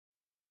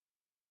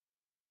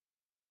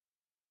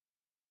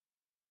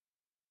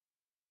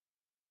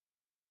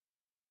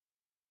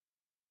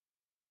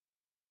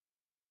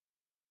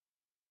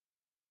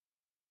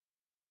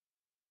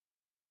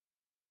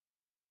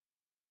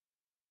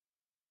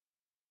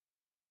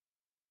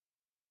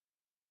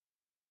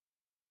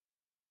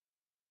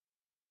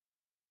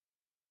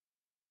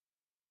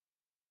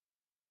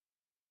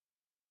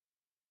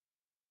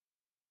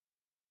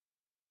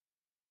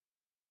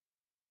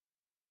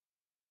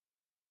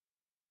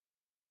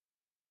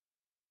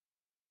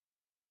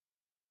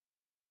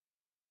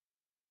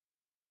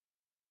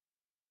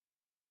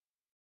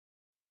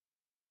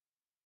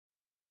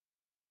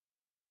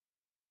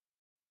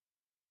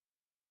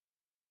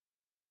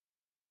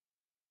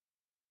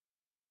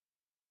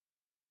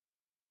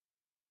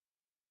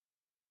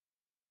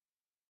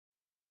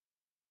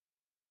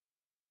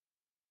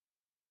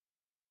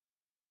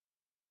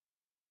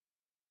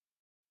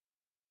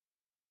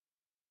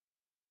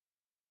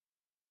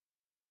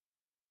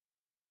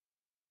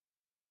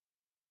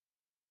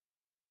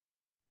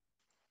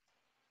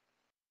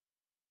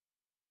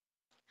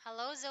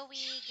Hello,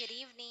 Zoe. Good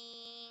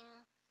evening.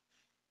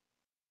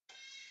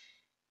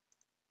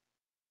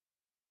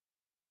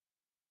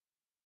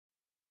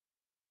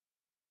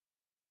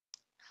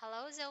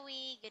 Hello,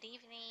 Zoe. Good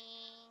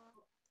evening.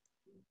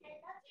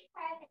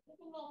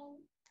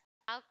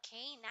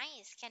 Okay,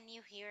 nice. Can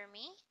you hear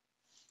me?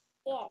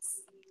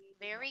 Yes.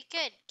 Very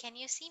good. Can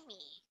you see me?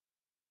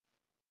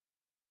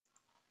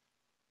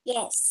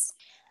 Yes.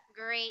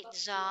 Great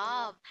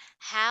job.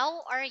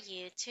 How are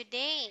you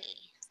today?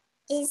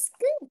 It's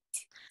good.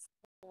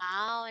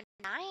 Wow,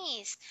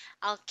 nice.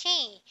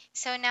 Okay,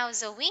 so now,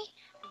 Zoe,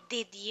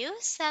 did you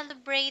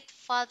celebrate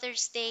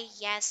Father's Day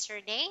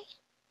yesterday?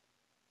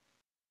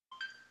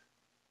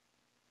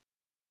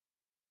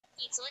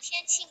 你昨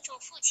天庆祝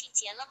父亲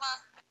节了吗？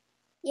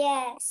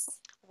 Yes.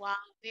 Wow,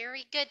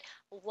 very good.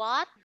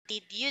 What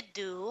did you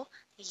do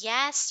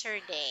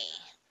yesterday?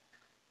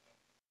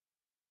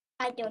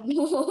 I don't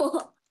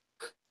know.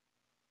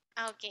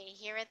 Okay,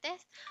 here it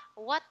is.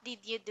 What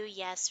did you do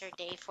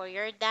yesterday for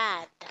your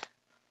dad?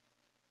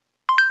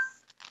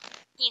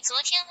 你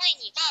昨天为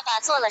你爸爸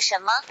做了什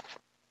么？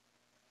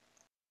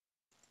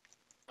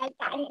 I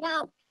don't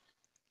know.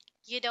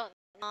 You don't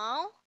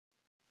know?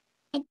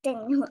 I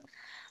don't know.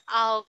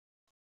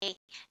 Okay.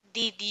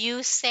 Did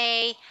you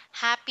say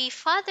Happy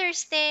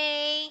Father's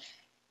Day?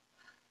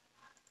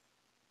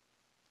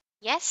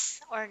 Yes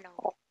or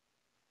no?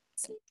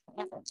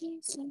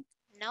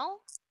 No?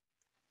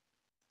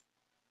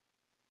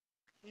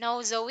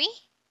 No, Zoe?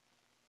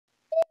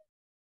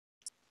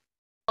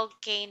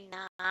 Okay,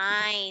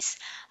 nice.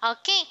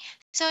 Okay,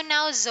 so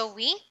now,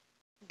 Zoe,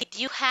 did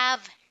you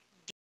have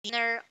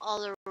dinner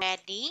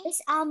already?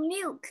 It's our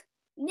milk.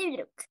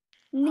 Milk.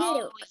 Oh, Milk.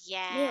 Milk.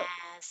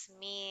 yes,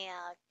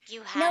 milk. You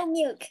No had,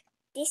 milk.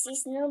 This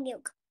is no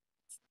milk.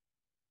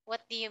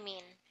 what do you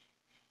mean?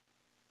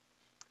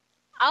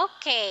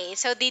 Okay,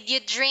 so did you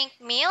drink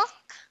milk?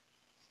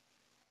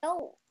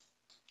 No.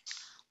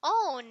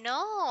 Oh,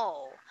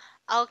 no.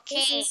 This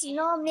Okay, is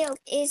no milk.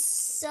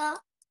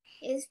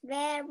 It's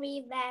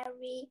very,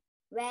 very,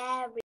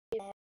 very.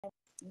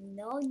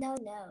 No, no,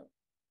 no.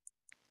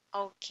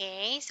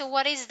 okay. So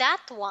what is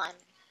that one?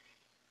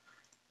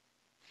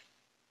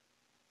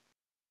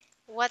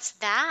 What's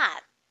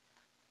that?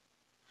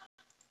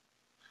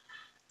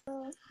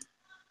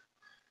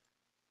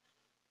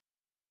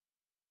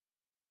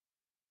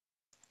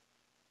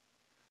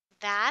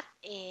 That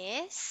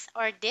is,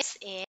 or this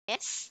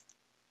is,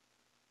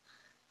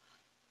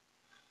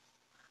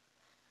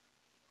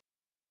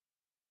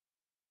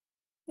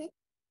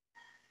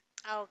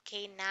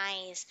 okay,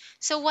 nice.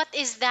 So what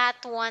is that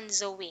one,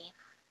 Zoe?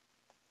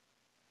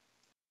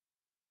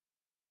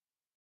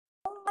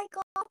 Oh my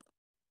God.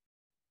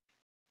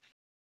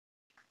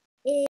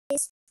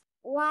 It's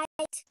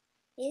white.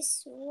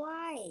 It's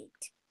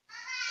white.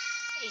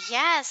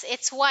 Yes,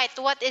 it's white.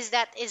 What is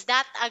that? Is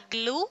that a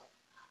glue?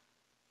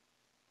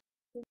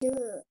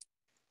 Glue.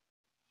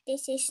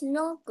 This is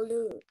no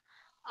glue.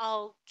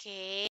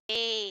 Okay.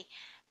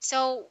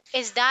 So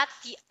is that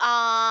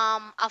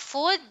a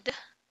food?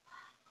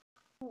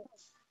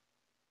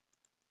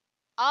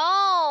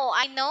 Oh,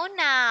 I know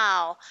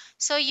now.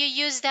 So you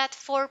use that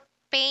for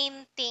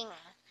painting.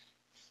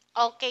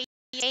 Okay,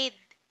 you say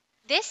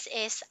this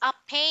is a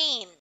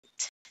paint.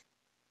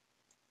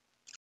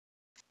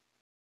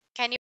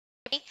 Can you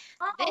say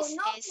Oh, this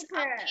no is a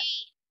paper. paint?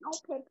 No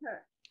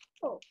paper.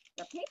 Oh,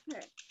 the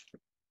paper.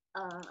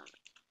 Uh,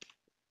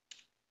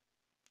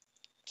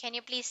 Can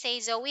you please say,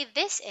 Zoe,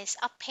 this is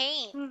a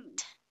paint? hmm.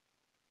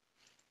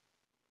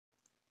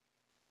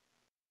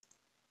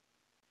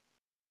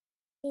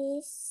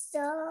 It's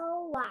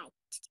so white.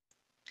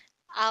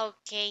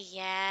 Okay,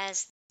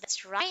 yes,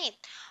 that's right.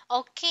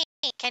 Okay,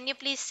 can you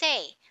please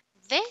say,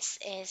 this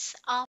is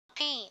a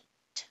paint?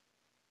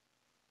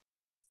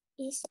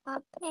 It's a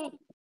pen.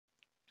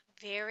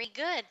 Very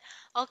good.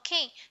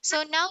 Okay,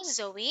 so now,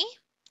 Zoe,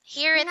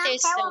 here 你 it 能陪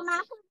is, 我吗？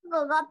 Zoe.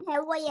 哥哥陪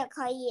我也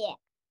可以。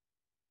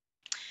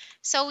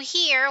So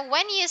here,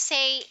 when you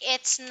say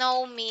it's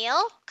no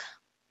milk,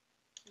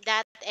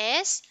 that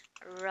is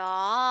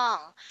wrong.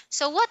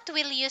 So what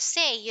will you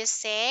say? You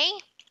say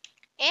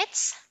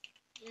it's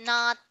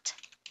not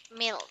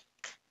milk.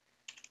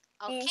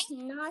 Okay? It's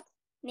not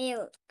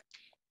milk.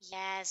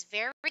 Yes,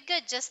 very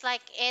good. Just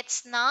like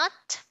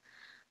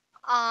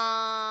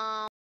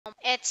um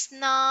it's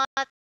not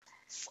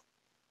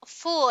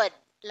food,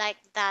 like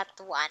that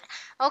one.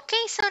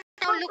 Okay, so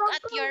now look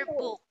at your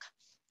book.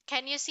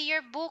 Can you see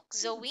your book,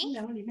 Zoe?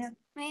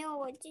 没有，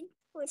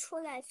我出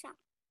来上。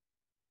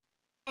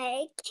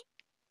哎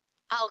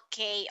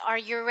，Okay, are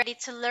you ready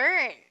to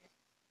learn?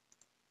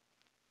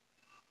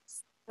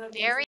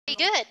 Very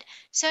good.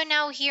 So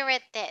now here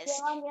it is.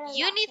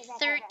 Unit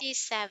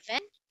 37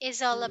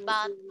 is all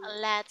about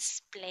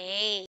let's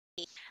play.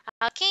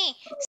 Okay,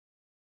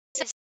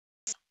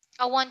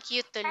 I want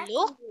you to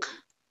look.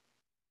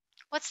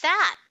 What's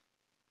that?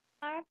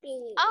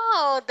 Barbie.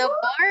 Oh, the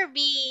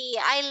Barbie.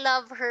 I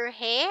love her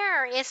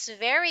hair. It's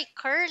very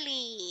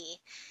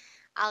curly.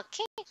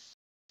 Okay,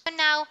 so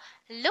now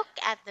look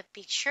at the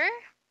picture.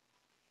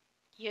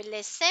 You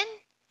listen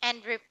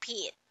and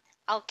repeat.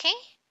 Okay?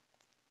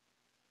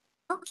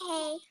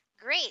 Okay.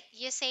 Great.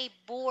 You say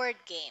board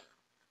game.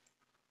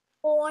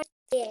 Board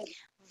game.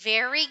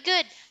 Very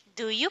good.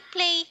 Do you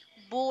play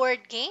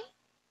board game?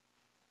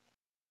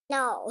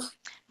 No.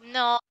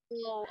 No.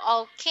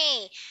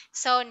 Okay.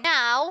 So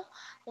now,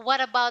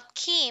 what about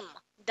Kim?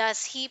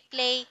 Does he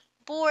play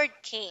board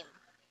game?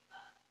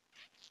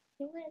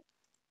 你会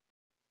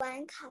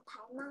玩卡牌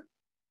吗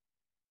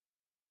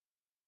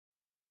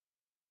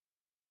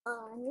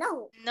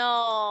？No.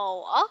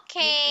 No.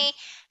 Okay.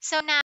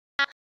 So now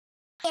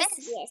Yes,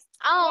 this. yes,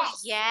 Oh,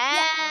 yes, yes.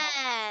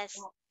 yes.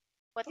 No,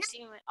 What's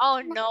you?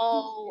 Oh no,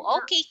 no. no.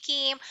 Okay,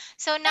 Kim.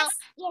 So now, Yes,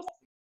 yes,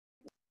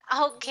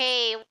 yes.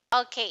 okay,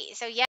 okay.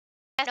 So yes,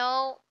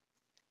 no,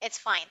 it's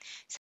fine.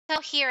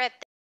 So here at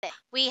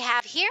we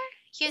have here.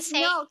 You It's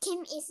say no.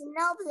 Kim is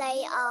no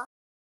play.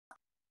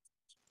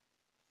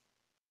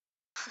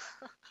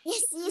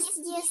 Yes, yes,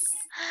 yes.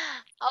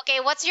 okay.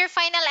 What's your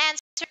final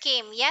answer,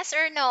 Kim? Yes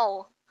or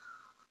no?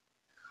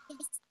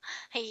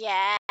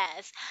 Yes.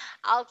 Yes.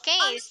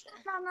 Oh Okay.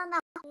 no, no, no,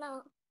 no,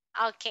 no.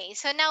 Okay.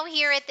 So now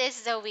here it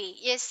is, Zoe.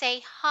 You say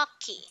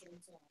hockey.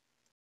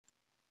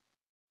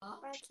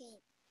 Okay.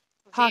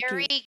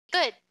 Hockey. Very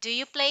good. Do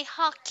you play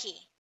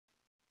hockey?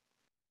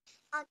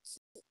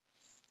 Okay.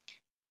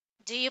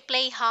 Do you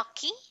play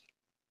hockey?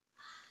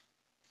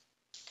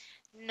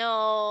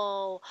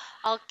 No.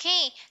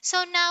 Okay.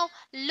 So now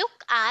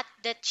look at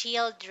the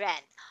children.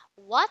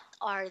 What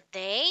are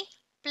they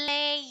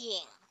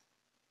playing?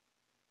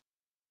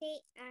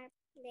 They are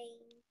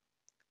playing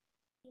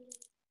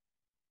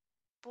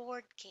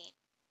Board game.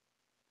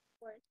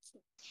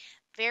 working.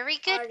 Very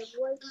good. Are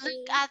Look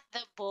working. at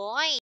the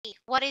boy.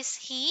 What is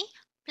he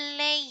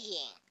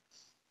playing?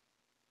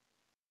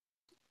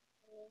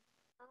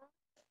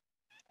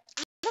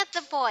 Look at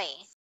the boy.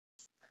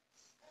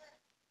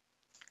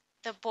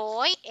 The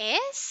boy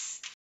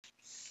is.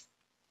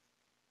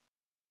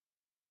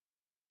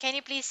 Can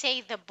you please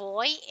say the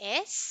boy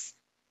is?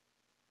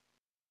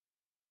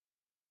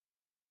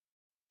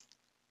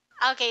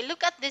 Okay,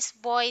 look at this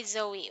boy,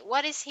 Zoe.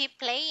 What is he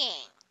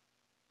playing?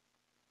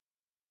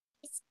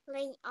 It's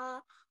playing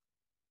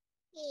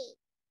hey.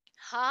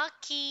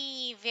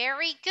 Hockey.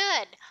 Very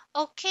good.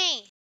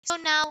 Okay. So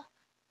now,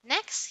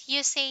 next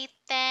you say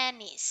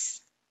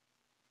tennis.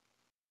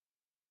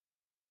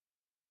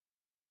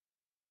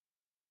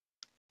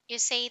 You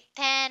say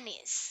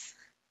tennis.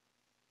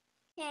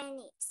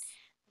 Tennis.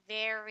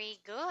 Very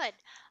good.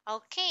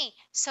 Okay.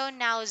 So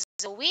now,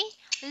 Zoe,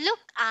 look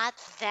at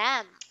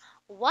them.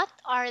 What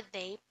are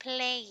they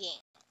playing?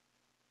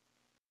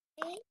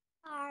 They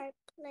are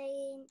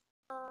playing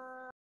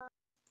uh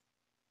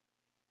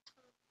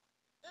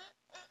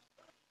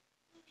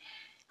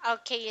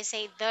Okay, you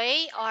say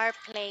they are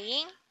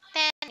playing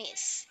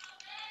tennis.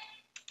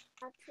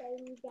 are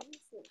playing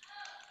dancing.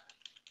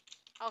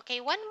 Okay,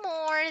 one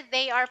more.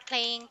 They are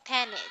playing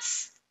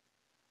tennis.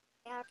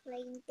 They are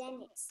playing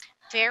tennis.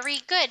 Very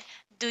good.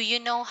 Do you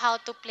know how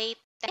to play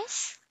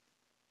tennis?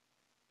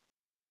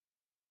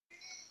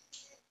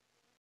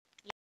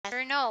 Yes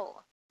or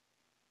no?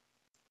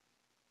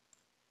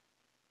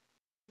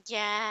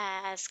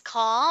 Yes.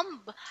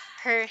 Comb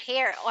her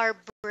hair or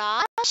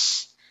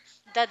brush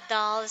the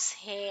doll's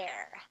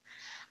hair.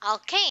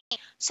 Okay.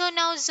 So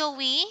now,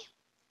 Zoe,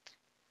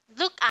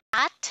 look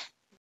at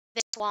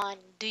this one.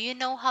 Do you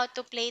know how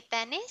to play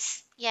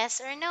tennis? Yes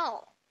or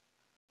no?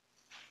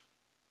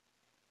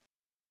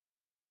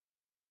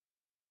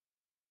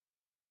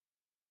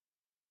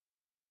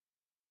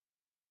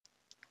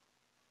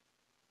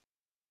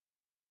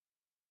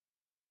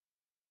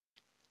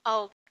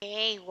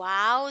 Okay.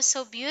 Wow.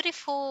 So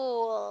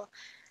beautiful.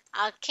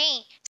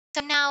 Okay.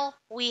 So now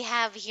we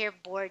have here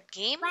board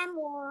game, One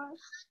more.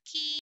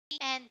 hockey,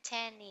 and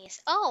tennis.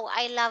 Oh,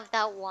 I love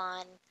that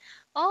one.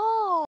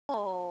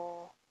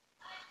 Oh,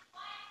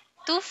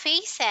 two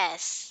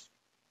faces.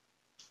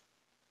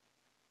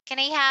 Can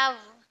I have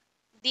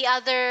the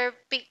other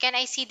can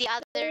I see the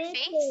other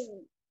face?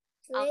 Sleeping.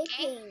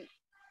 Okay. Sleeping.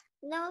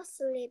 No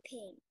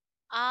sleeping.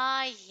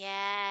 Ah,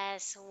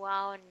 yes.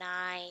 Wow,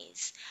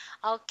 nice.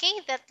 Okay,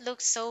 that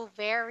looks so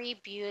very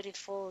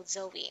beautiful,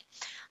 Zoe.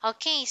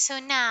 Okay, so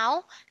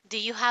now, do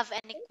you have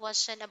any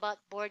question about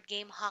board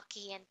game,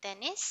 hockey, and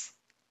tennis?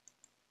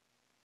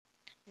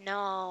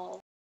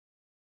 No.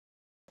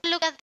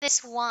 Look at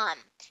this one.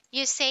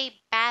 You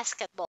say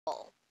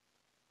basketball.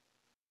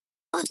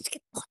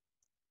 Basketball.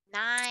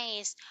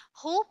 Nice.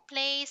 Who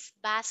plays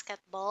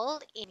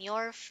basketball in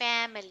your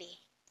family?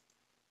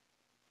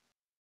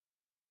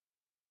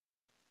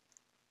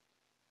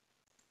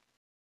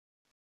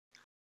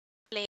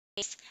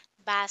 Plays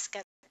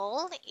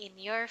basketball in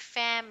your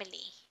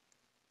family?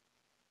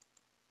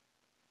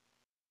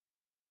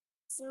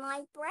 It's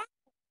my breath.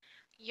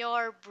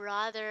 Your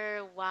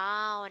brother.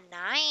 Wow,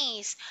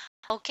 nice.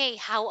 Okay,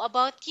 how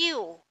about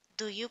you?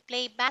 Do you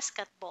play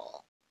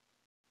basketball?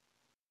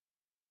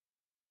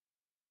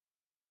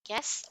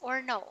 Yes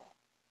or no?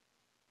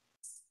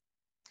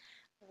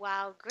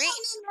 Wow, great.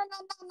 No, no,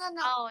 no, no, no,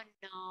 no. Oh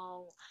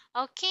no.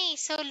 Okay,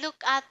 so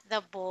look at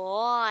the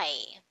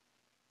boy.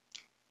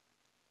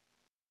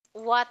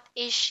 What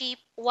is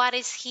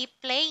he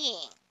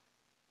playing?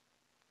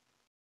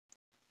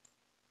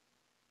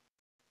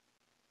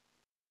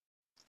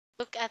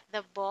 Look at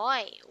the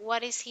boy.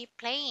 What is he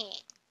playing?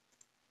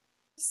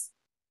 He's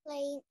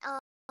playing a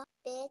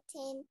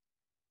betting.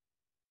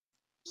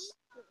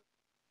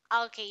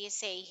 Okay, you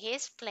say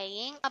he's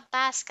playing a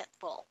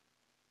basketball.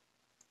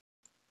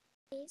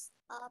 He's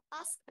a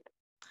basket.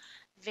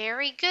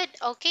 Very good.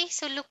 Okay,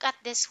 so look at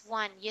this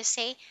one. You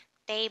say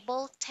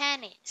table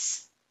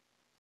tennis.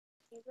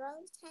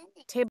 Table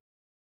tennis.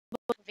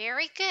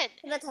 Very good.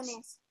 Table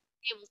tennis.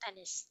 Table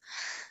tennis.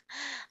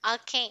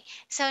 Okay,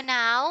 so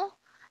now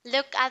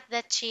look at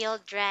the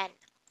children.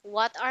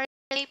 What are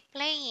they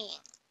playing?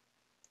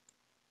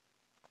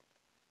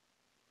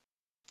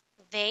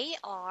 They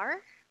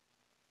are.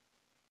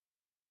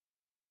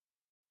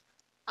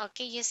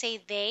 Okay, you say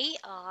they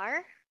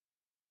are.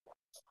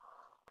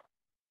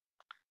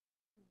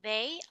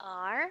 They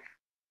are.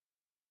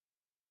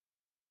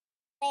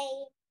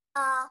 They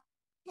are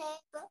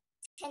table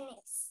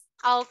tennis.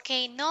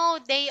 Okay, no,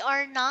 they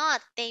are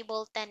not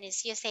table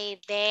tennis. You say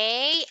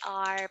they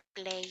are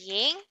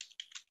playing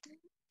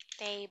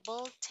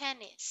table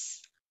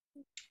tennis.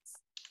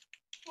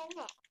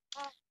 Tennis.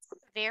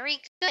 Very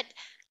good.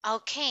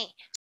 Okay,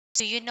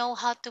 do you know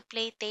how to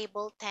play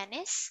table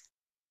tennis?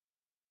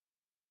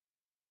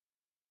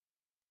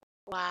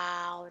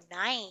 Wow,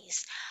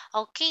 nice.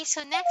 Okay,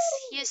 so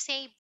next you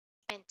say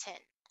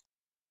badminton.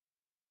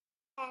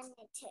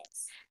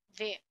 Tennis.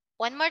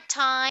 One more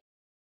time.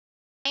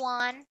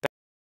 One.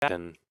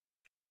 Badminton.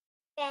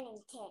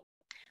 Badminton.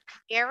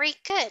 Very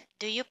good.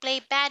 Do you play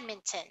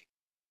badminton?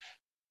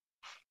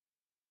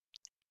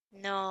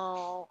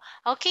 No.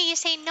 Okay, you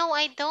say no,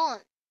 I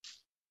don't.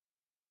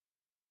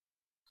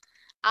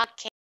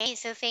 Okay,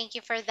 so thank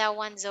you for that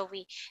one,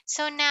 Zoe.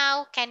 So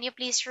now, can you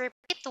please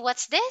repeat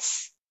what's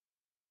this?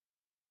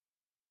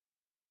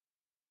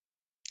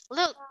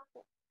 Look,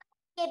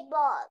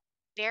 Basketball.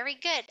 very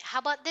good. How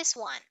about this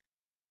one?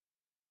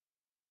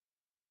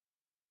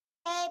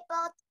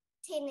 Table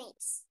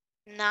tennis.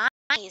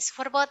 Nice.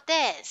 What about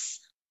this?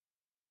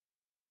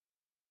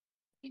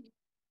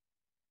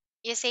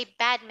 You say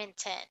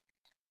badminton.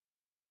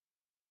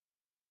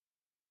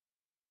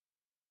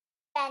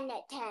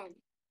 Badminton.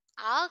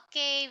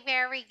 Okay,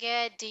 very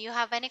good. Do you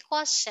have any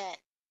question?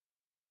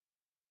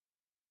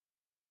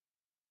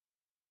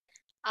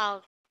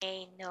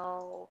 Okay,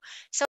 no.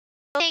 So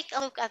take a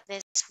look at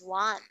this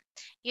one.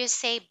 You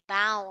say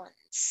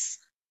bounce.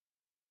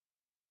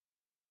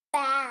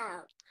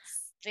 Bound.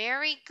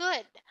 Very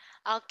good.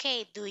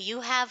 Okay, do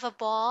you have a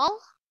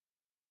ball?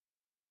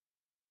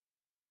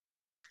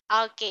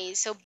 Okay,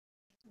 so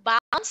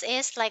bounce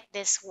is like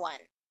this one.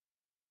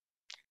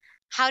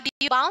 How do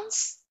you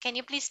bounce? Can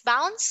you please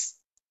bounce?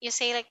 You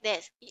say like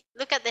this.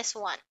 Look at this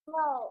one.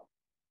 No.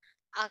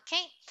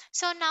 Okay,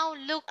 so now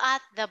look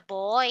at the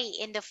boy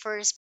in the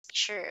first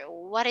picture.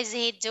 What is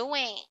he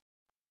doing?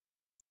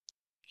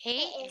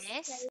 He He is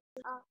is, playing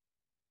a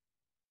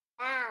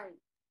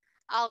bound.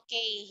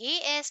 okay, he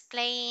is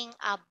playing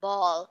a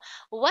ball.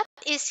 What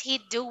is he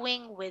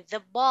doing with the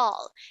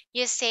ball?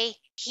 You say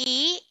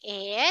he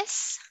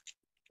is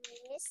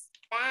He is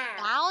bound.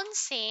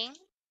 bouncing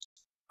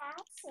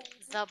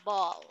Bouncing the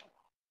ball.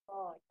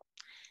 ball.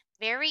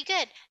 Very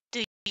good. Do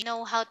you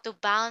know how to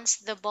bounce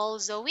the ball,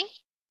 Zoe?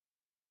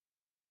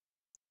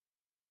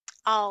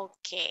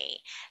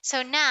 Okay.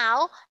 So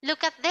now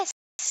look at this.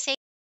 Say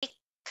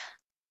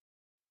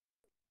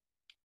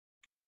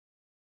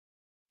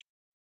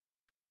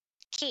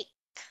kick.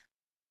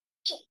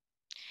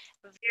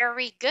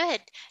 Very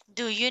good.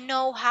 Do you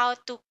know how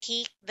to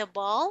kick the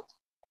ball?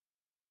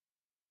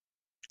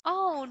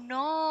 Oh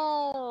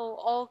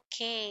no.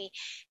 Okay.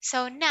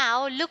 So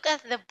now look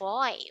at the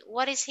boy.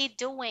 What is he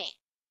doing?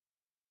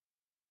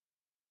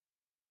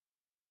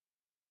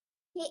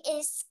 He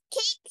is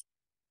kick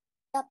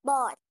the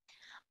ball.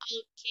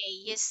 Okay,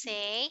 you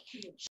say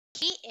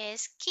he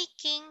is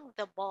kicking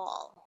the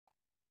ball.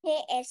 He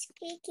is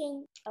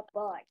kicking a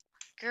ball.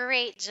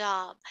 Great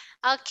job.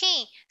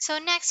 Okay, so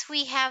next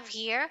we have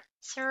here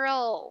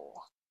throw.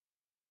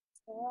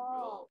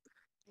 Oh.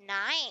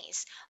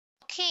 Nice.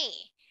 Okay,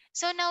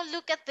 so now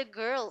look at the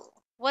girl.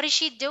 What is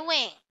she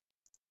doing?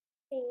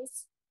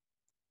 Is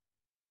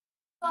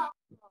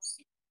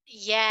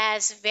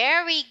Yes,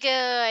 very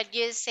good.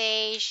 You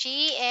say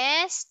she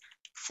is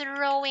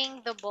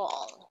throwing the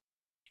ball.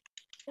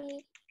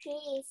 she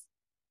is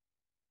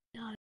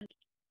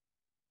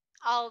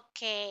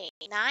Okay,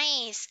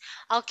 nice.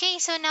 Okay,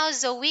 so now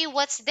Zoe,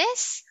 what's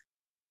this?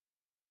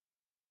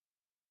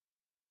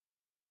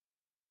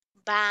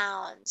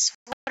 Bounce.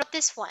 What about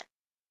this one?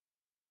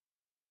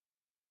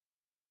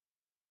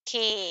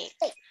 Kick.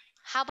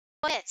 How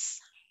about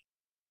this?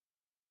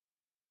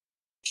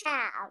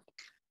 out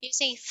You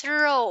say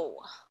throw.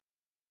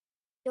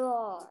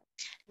 door.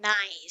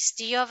 Nice.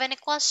 Do you have any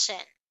question?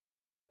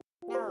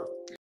 No.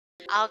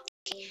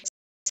 Okay,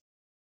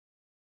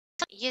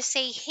 you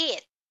say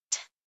hit.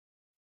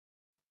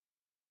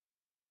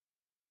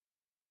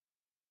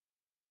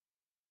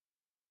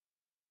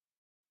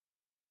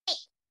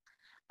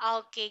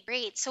 Okay,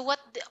 great. So what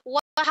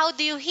how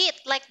do you hit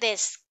like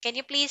this? Can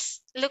you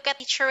please look at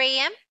teacher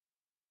AM?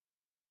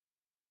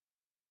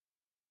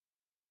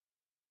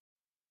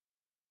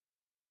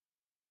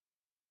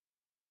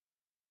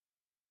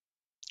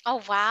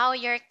 Oh wow,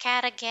 your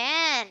cat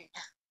again.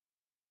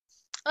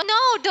 Oh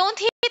no, don't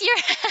hit your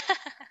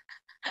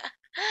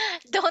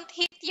don't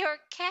hit your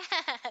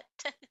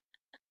cat.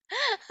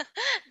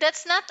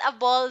 That's not a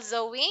ball,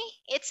 Zoe.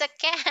 It's a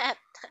cat.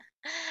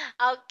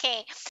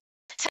 Okay,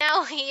 so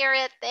now here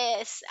it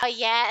is. Oh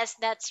yes,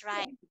 that's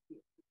right.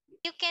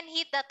 You can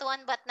hit that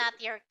one, but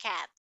not your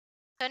cat.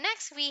 So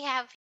next we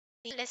have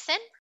listen.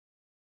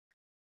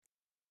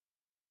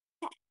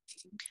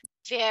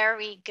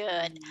 Very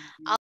good.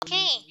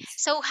 Okay,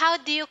 so how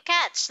do you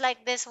catch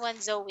like this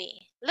one,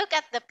 Zoe? Look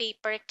at the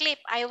paper clip.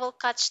 I will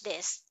catch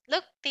this.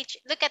 Look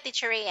at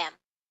teacher AM.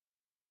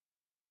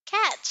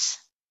 Catch,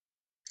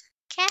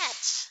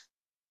 catch.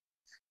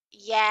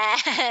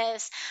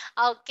 Yes.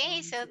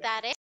 Okay, so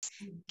that is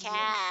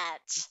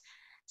catch.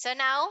 So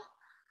now,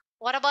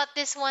 what about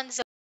this one,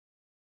 Zoe?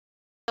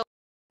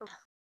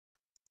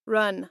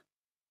 Run.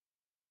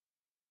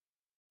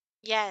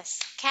 Yes,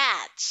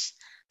 catch,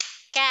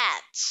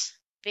 catch.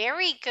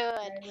 Very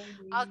good.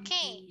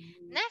 Okay,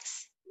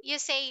 next you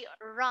say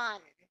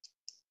run.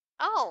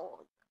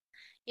 Oh,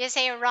 you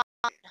say run.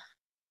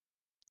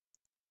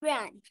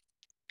 Run.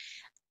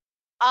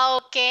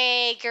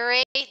 Okay,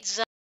 great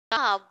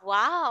job.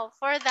 Wow,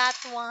 for that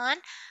one,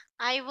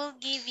 I will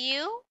give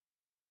you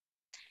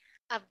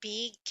a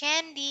big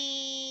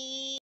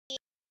candy.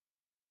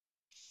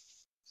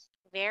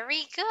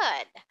 Very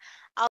good.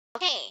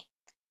 Okay,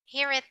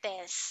 here it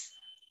is.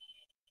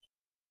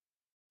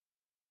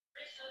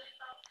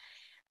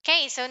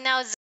 Okay, so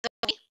now,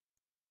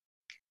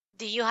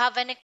 do you have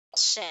any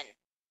question?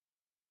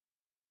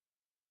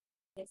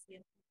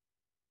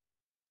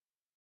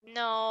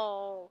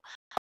 No.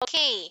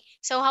 Okay,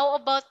 so how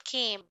about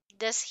Kim?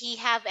 Does he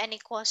have any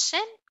question?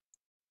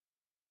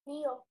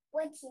 你有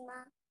问题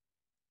吗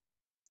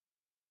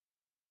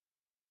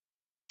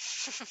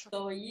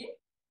？Zoey,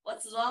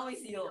 what's wrong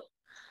with you?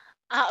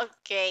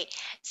 Okay,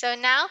 so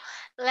now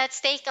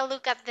let's take a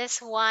look at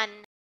this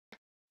one.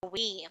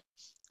 We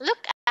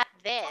look at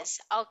this.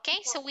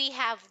 Okay, so we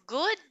have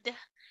good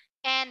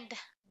and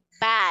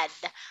bad.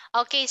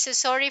 Okay, so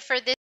sorry for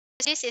this.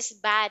 This is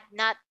bad,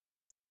 not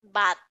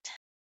bad.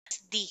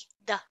 D,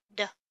 the.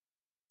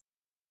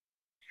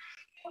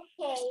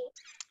 Okay.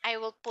 I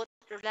will put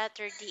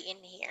letter D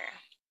in here.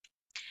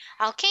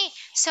 Okay,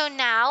 so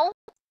now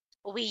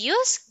we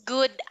use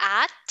good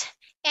at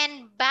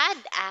and bad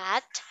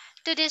at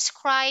to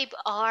describe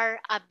our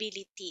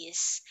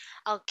abilities.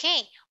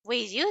 Okay, we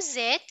use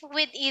it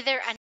with either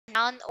a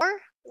noun or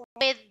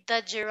with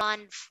the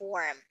gerund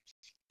form.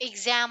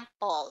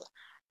 Example,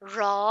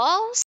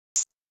 Rose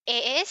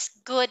is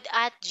good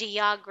at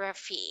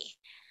geography.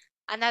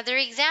 Another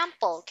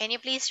example, can you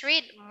please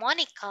read?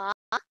 Monica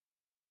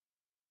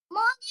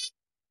Money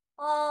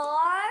or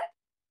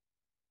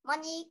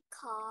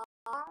Monica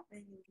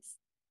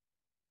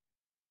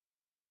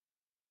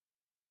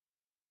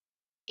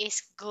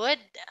is good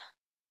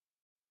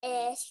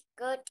is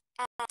good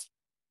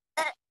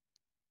at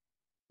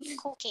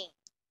cooking.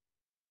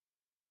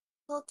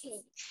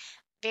 cooking.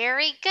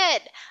 Very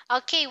good.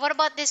 Okay, what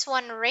about this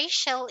one?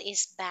 Rachel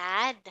is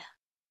bad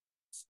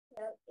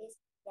So is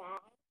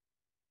that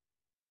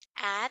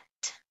at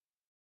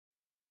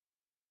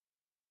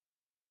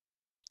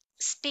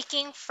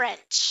speaking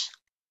French.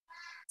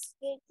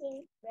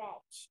 speaking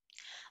French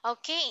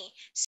Okay,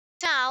 so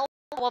now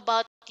how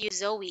about you,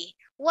 Zoe?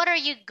 What are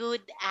you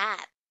good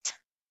at?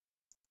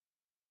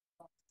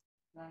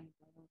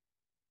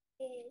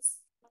 is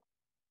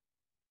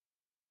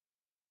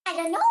I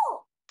don't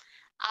know.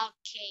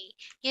 Okay,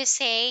 you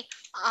say,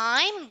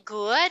 I'm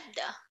good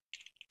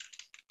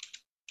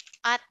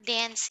at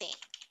dancing.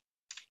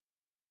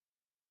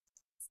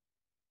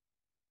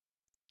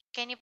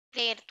 Can you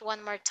play it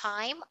one more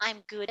time?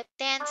 I'm good at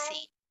I'm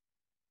dancing.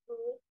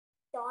 good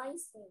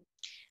dancing.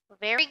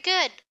 Very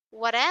good.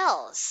 What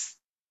else?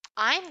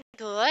 I'm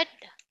good.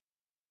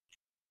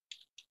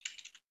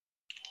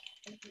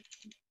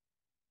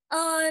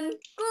 I'm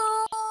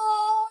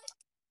good.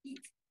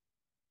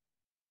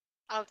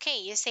 Okay,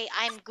 you say,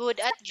 I'm good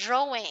at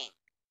drawing.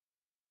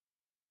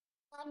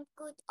 I'm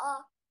good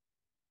at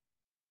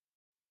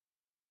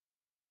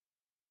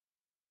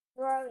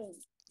drawing.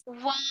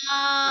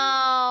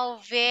 Wow,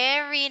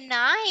 very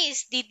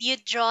nice. Did you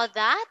draw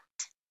that?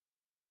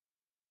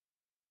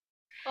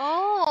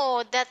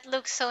 Oh, that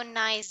looks so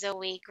nice,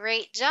 Zoe.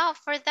 Great job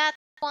for that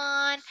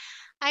one.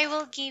 I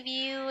will give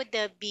you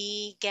the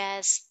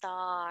biggest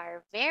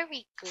star.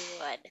 Very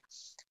good.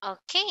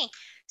 Okay,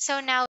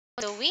 so now,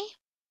 Zoe,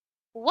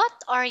 what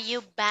are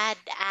you bad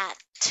at?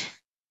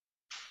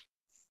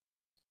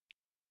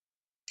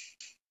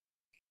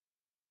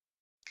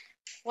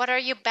 What are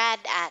you bad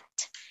at?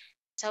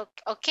 So,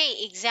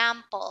 okay,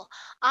 example.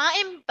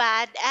 I'm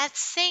bad at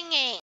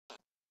singing.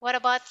 What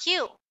about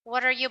you?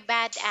 What are you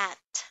bad at?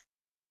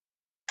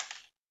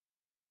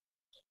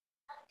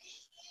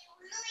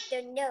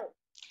 Don't know.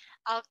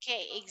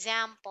 Okay,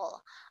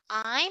 example.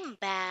 I'm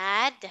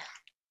bad.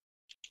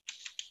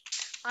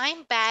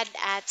 I'm bad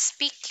at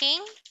speaking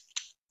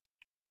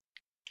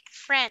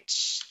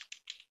French.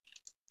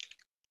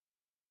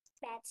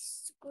 Bad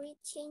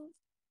screeching.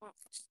 Bad,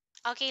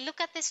 Okay, look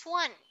at this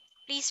one.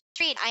 Please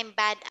read. I'm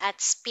bad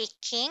at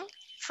speaking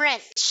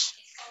French.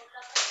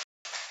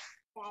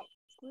 bad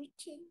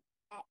screeching.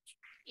 Bad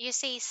You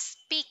say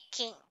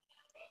speaking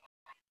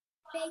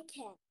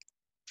bacon.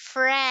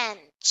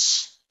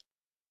 French.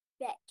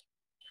 Bad.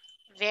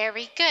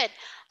 Very good.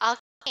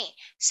 Okay,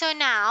 so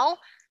now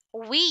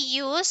we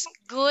use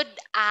good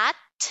at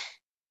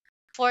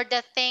for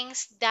the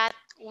things that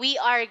we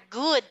are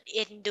good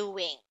in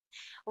doing.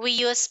 We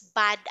use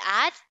bad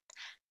at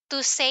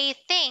to say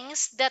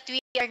things that we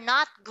are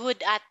not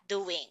good at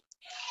doing.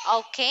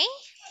 Okay?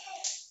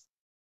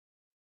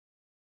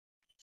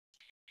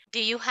 Do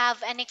you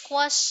have any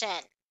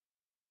question?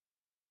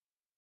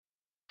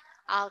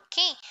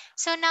 Okay,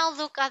 so now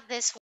look at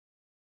this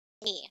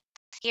one.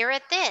 Here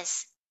it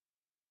is.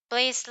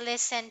 Please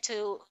listen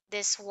to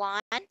this one.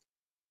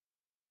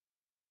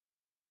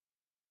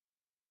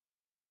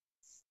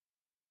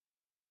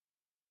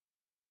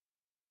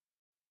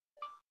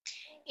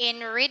 In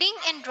reading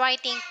and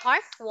writing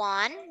part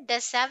 1,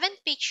 the 7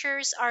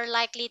 pictures are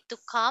likely to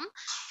come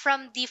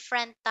from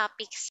different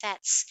topic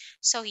sets.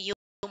 So you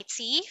might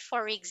see,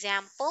 for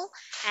example,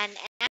 an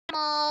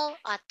animal,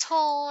 a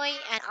toy,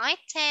 an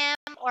item,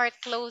 or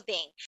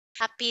clothing,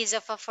 a piece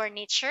of a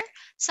furniture,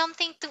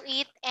 something to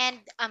eat, and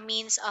a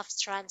means of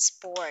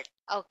transport.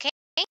 Okay?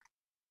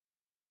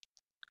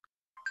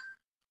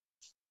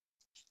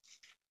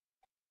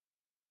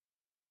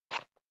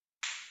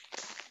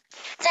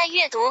 在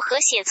阅读和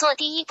写作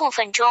第一部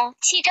分中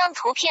，7张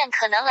图片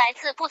可能来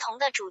自不同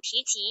的主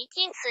题集，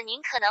因此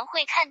您可能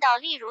会看到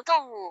例如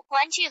动物、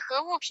玩具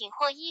和物品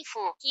或衣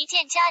服、一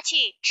件家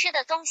具、吃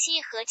的东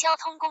西和交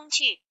通工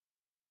具。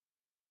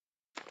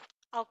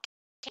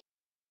Okay.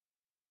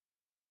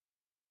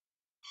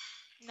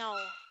 No.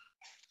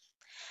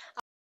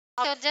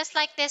 So just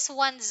like this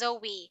one,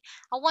 Zoe,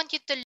 I want you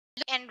to look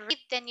and read,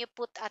 then you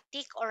put a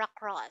tick or a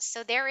cross.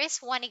 So there is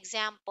one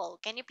example.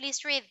 Can you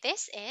please read?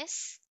 This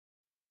is.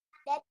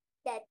 That.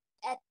 That.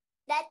 That.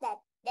 That. That.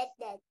 That.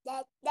 That.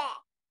 That. That.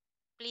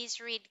 Please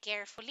read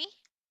carefully.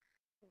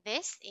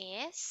 This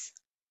is.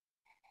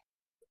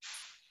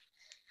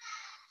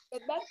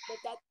 That. That. That.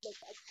 That. That.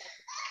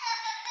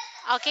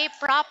 That. Okay,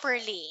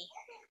 properly.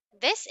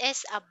 This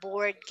is a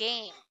board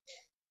game.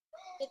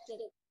 That.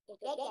 That.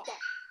 That.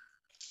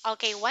 That.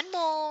 Okay, one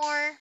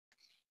more.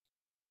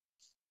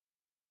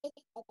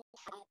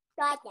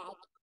 That. That.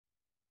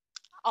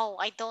 Oh,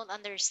 I don't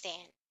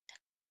understand.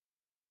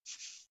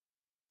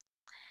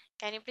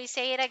 Can you please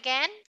say it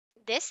again?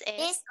 This is.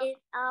 This is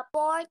a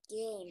board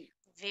game.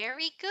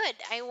 Very good.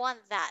 I want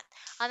that.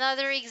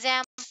 Another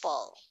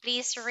example.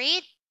 Please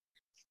read.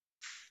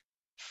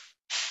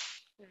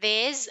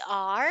 These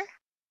are.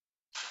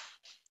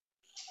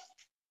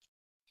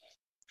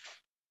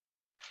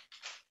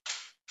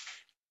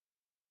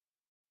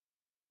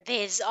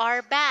 These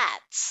are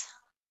bats.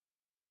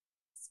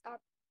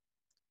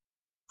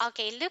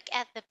 Okay, look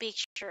at the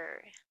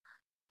picture.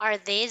 Are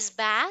these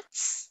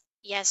bats?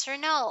 Yes or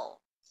no?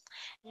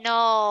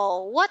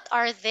 No. What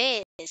are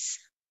these?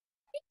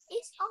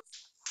 It's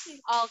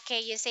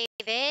Okay, you say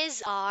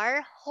these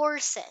are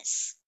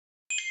horses.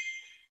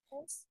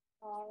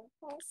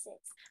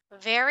 horses.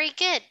 Very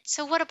good.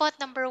 So what about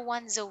number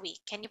 1, Zoe?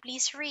 Can you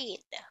please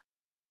read?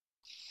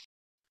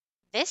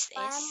 This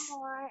One is.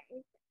 more.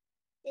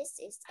 This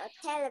is a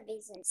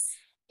television.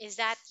 Is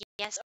that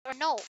yes or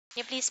no? Can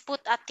you please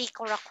put a tick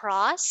or a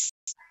cross?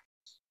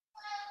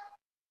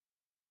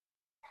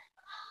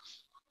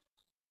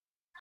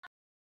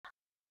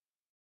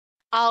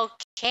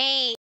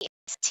 Okay,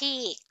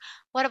 tick.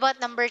 What about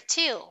number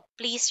 2?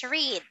 Please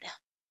read.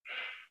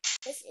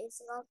 This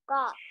is a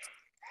goat.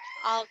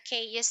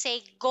 Okay, you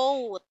say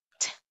goat.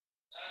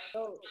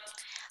 Goat.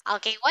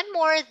 Okay, one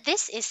more.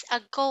 This is a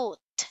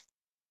goat.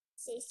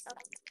 This is a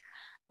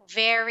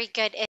Very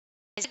good.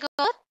 Is it a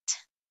goat?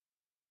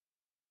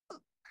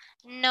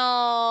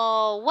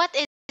 No. What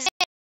is this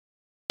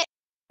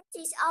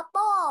is a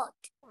boat.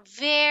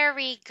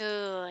 very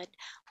good?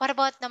 What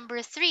about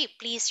number 3?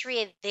 Please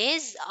read.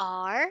 These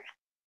are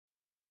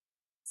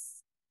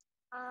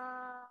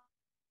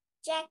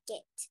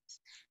Jacket.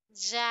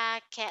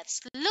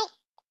 jackets. Look,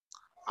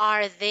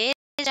 are these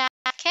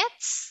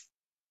jackets?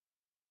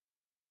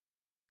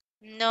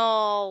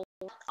 No.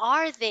 What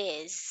are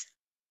these?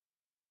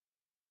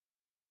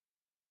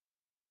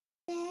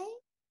 They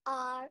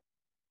are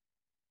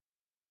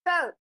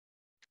bird.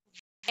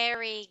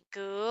 Very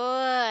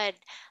good.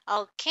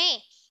 Okay.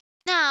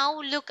 Now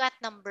look at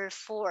number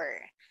 4.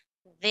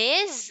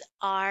 These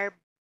are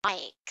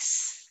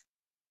bikes.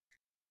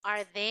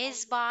 Are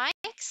these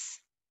bikes?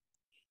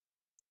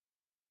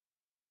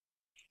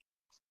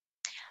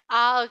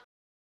 Okay,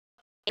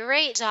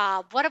 great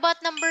job. What about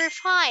number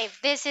 5?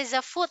 This is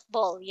a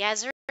football.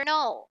 Yes or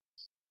no?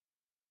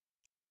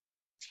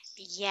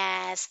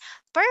 Yes,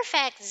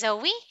 perfect,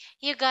 Zoe.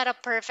 You got a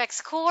perfect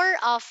score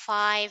of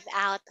 5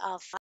 out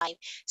of 5.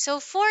 So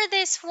for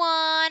this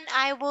one,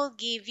 I will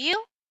give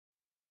you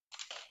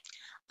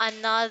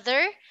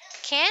another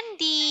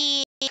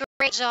candy.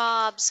 Great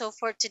job. So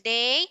for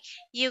today,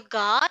 you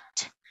got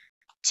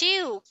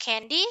 2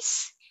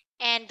 candies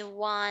and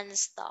 1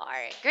 star.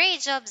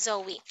 Great job,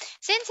 Zoe.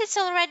 Since it's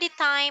already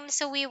time,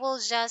 so we will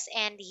just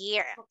end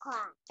here.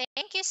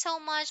 Thank you so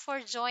much for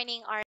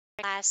joining our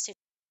class today.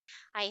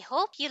 I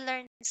hope you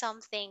learned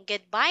something.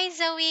 Goodbye,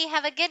 Zoe.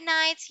 Have a good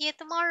night. See you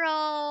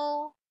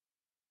tomorrow.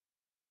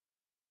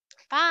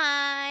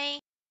 Bye.